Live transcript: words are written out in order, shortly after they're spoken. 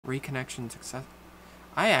Reconnection success.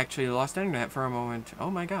 I actually lost internet for a moment. Oh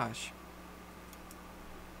my gosh.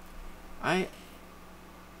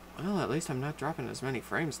 Well, at least I'm not dropping as many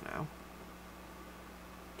frames now.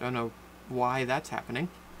 Don't know why that's happening.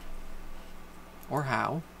 Or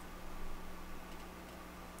how.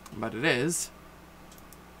 But it is.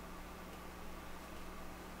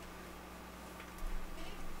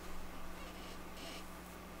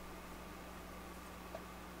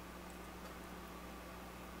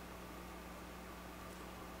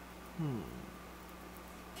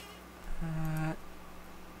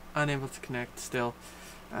 Unable to connect still.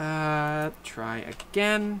 Try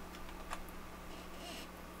again.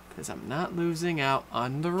 Because I'm not losing out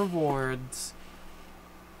on the rewards.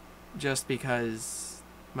 Just because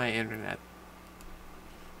my internet.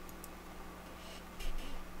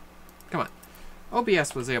 Come on.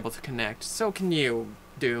 OBS was able to connect. So can you,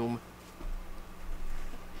 Doom.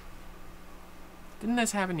 Didn't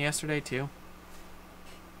this happen yesterday too?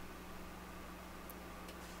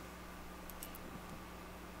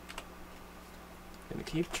 Gonna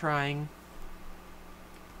keep trying.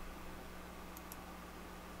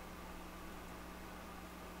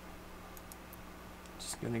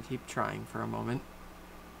 Just gonna keep trying for a moment.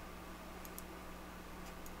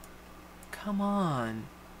 Come on.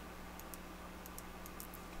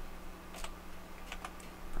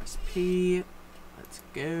 Press P. Let's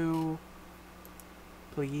go.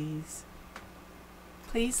 Please.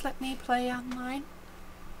 Please let me play online.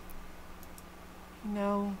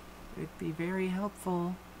 No. It'd be very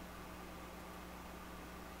helpful.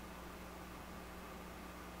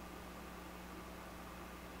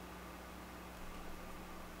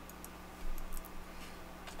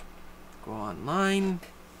 Go online.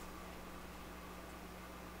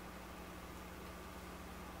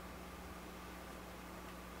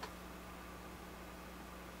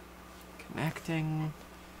 Connecting.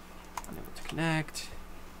 Unable to connect.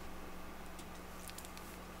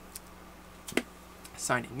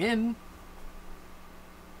 Signing in.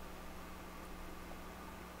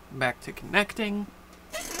 Back to connecting.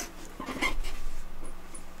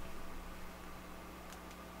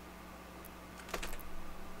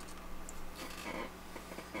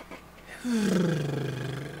 I'm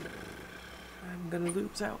gonna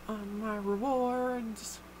lose out on my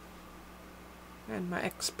rewards and my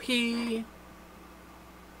XP.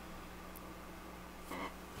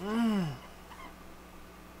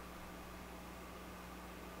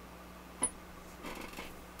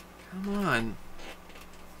 Come on.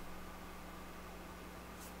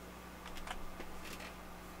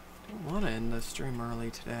 Don't want to end the stream early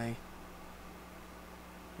today.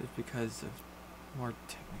 Just because of more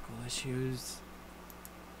technical issues.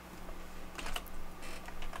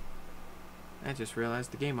 I just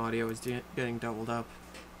realized the game audio is getting doubled up.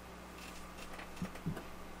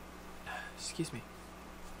 Excuse me.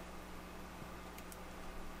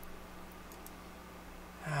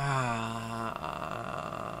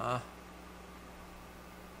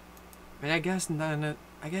 I mean, I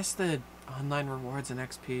guess the online rewards and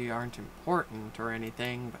XP aren't important or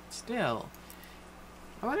anything, but still.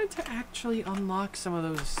 I wanted to actually unlock some of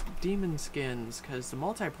those demon skins, because the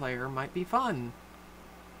multiplayer might be fun.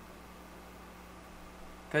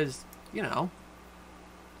 Because, you know,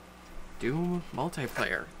 Doom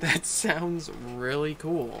multiplayer. That sounds really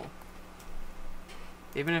cool.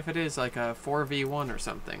 Even if it is like a 4v1 or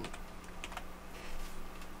something.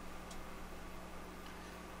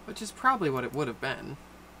 Which is probably what it would have been.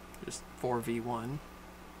 Just 4v1.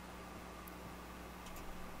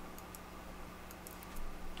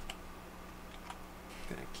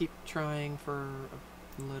 Gonna keep trying for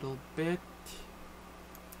a little bit.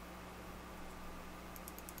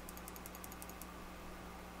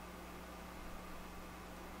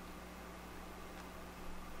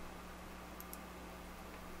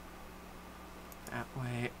 That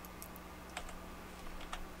way.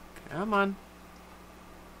 Come on.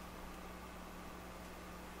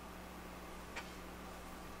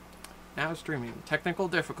 Now streaming. Technical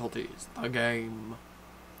difficulties. The game.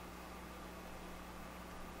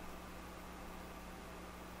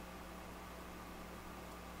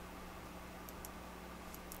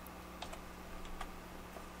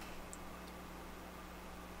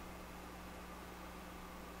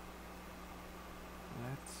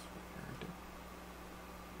 That's weird.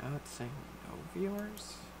 Now it's saying no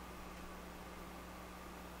viewers.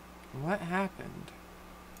 What happened?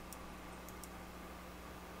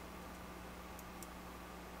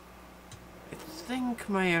 I think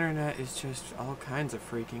my internet is just all kinds of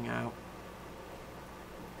freaking out.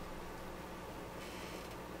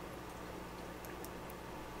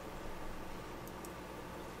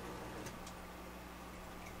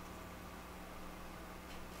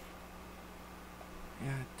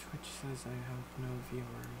 Twitch says I have no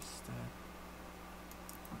viewers.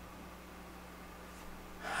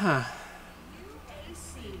 Huh.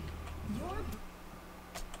 UAC. Your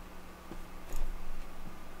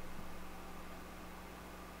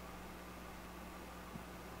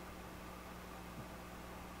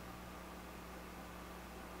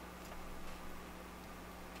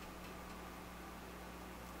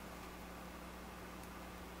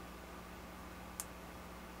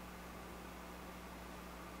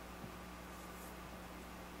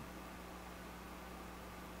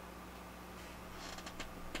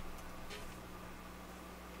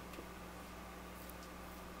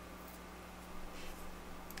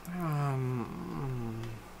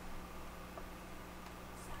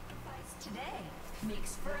sacrifice today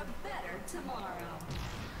makes for a better tomorrow.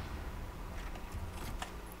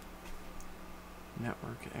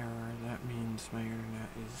 Network error. That means my internet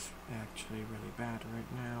is actually really bad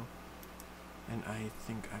right now. And I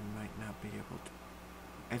think I might not be able to...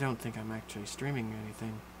 I don't think I'm actually streaming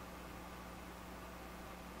anything.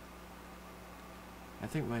 I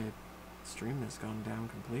think my stream has gone down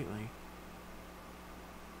completely.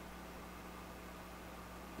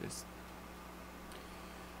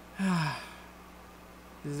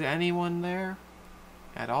 Is anyone there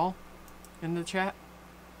at all in the chat?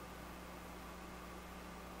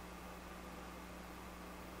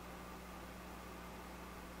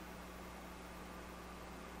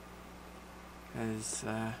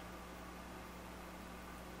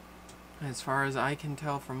 As far as I can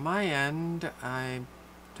tell from my end, I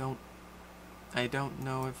don't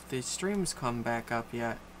know if the streams come back up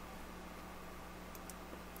yet.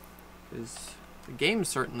 Because the game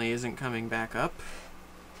certainly isn't coming back up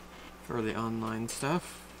for the online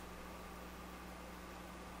stuff.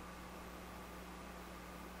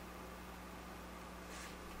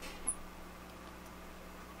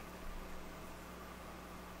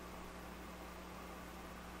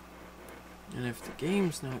 And if the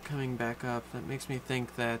game's not coming back up, that makes me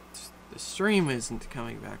think that the stream isn't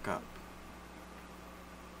coming back up.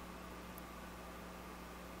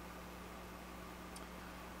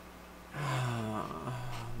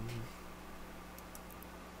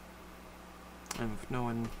 And with no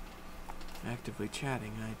one actively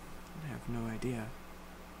chatting, I have no idea.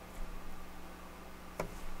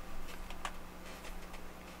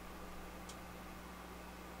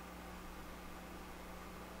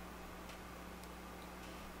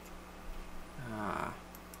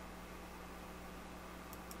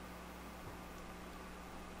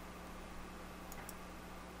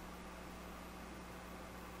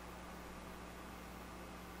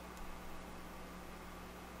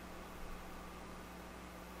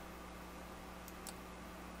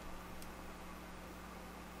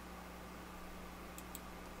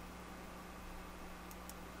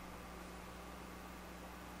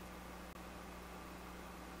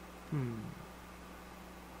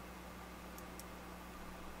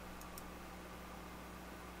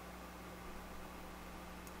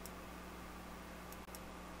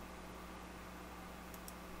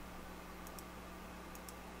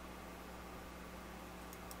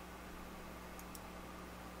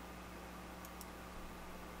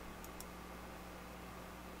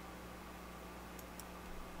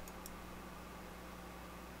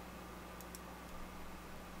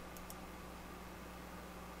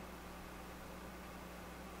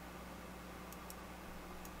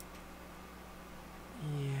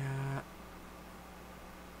 Yeah.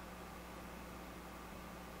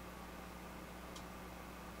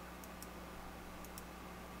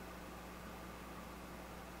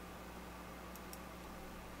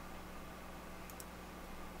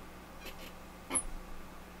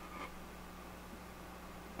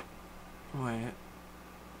 Wait.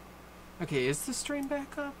 Okay, is the stream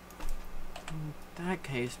back up? In that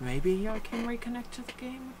case, maybe I can reconnect to the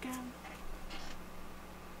game again?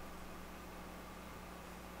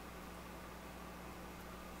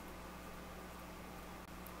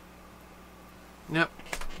 Nope.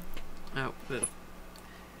 Oh, but...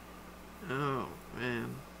 Oh,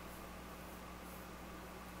 man.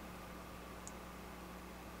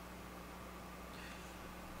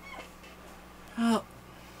 Well...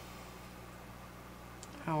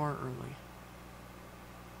 Hour early.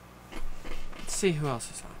 Let's see who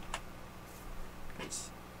else is on. Because...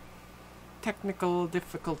 Technical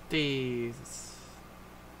difficulties.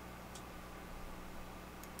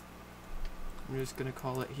 I'm just gonna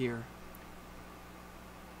call it here.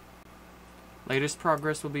 Latest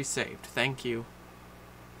progress will be saved. Thank you.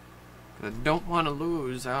 'Cause I don't want to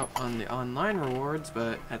lose out on the online rewards,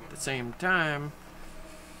 but at the same time...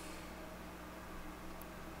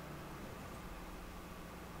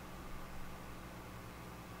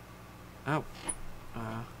 Oh.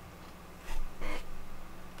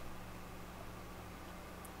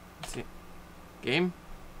 Let's see. Game?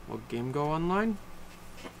 Will game go online?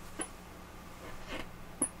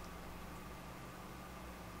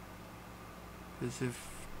 Because if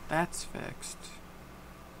that's fixed...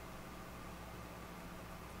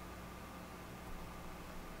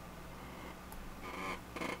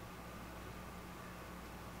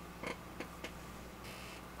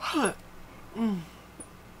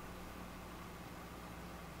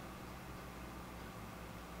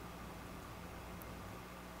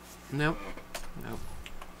 Nope. Nope.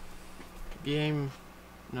 Game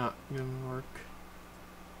not gonna work.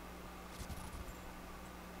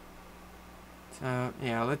 So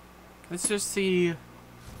yeah, let's just see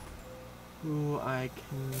who I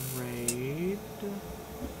can raid.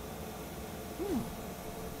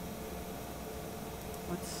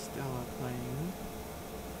 What's Stella playing?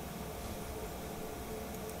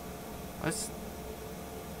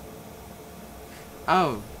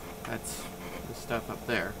 Oh, that's the stuff up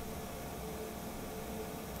there.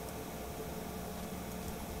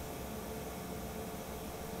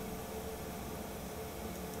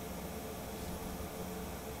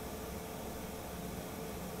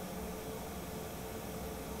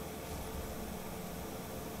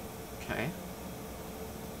 Okay.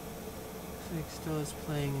 Looks like Stella's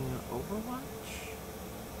playing Overwatch.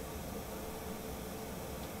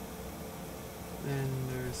 Then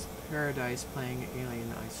there's Paradise playing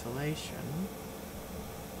Alien Isolation.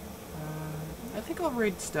 I think I'll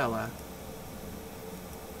raid Stella.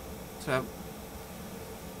 So,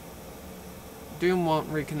 Doom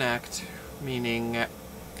won't reconnect, meaning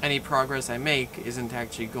any progress I make isn't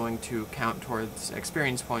actually going to count towards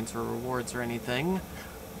experience points or rewards or anything,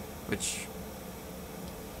 which,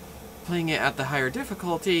 playing it at the higher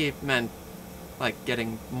difficulty meant, like,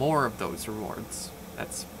 getting more of those rewards.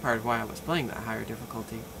 That's part of why I was playing that higher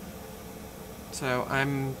difficulty. So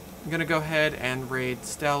I'm gonna go ahead and raid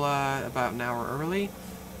Stella about an hour early,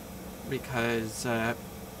 because,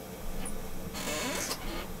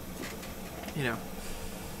 you know,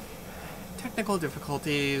 technical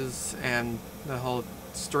difficulties and the whole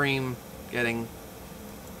stream getting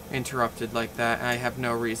interrupted like that. I have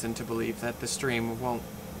no reason to believe that the stream won't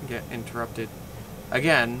get interrupted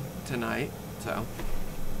again tonight, so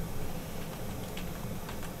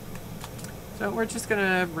we're just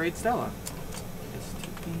gonna raid Stella.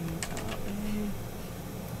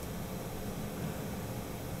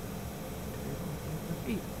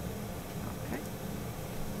 Okay.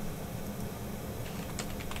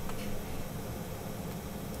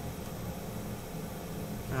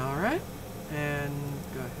 Alright, and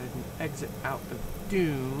go ahead and exit out of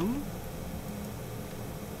Doom.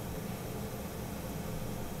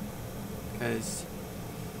 Because,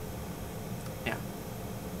 yeah.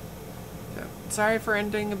 So, sorry for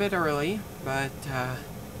ending a bit early, but,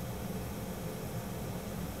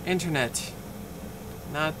 internet,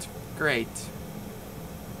 not great.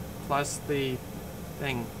 Plus the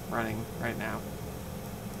thing running right now.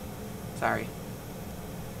 Sorry.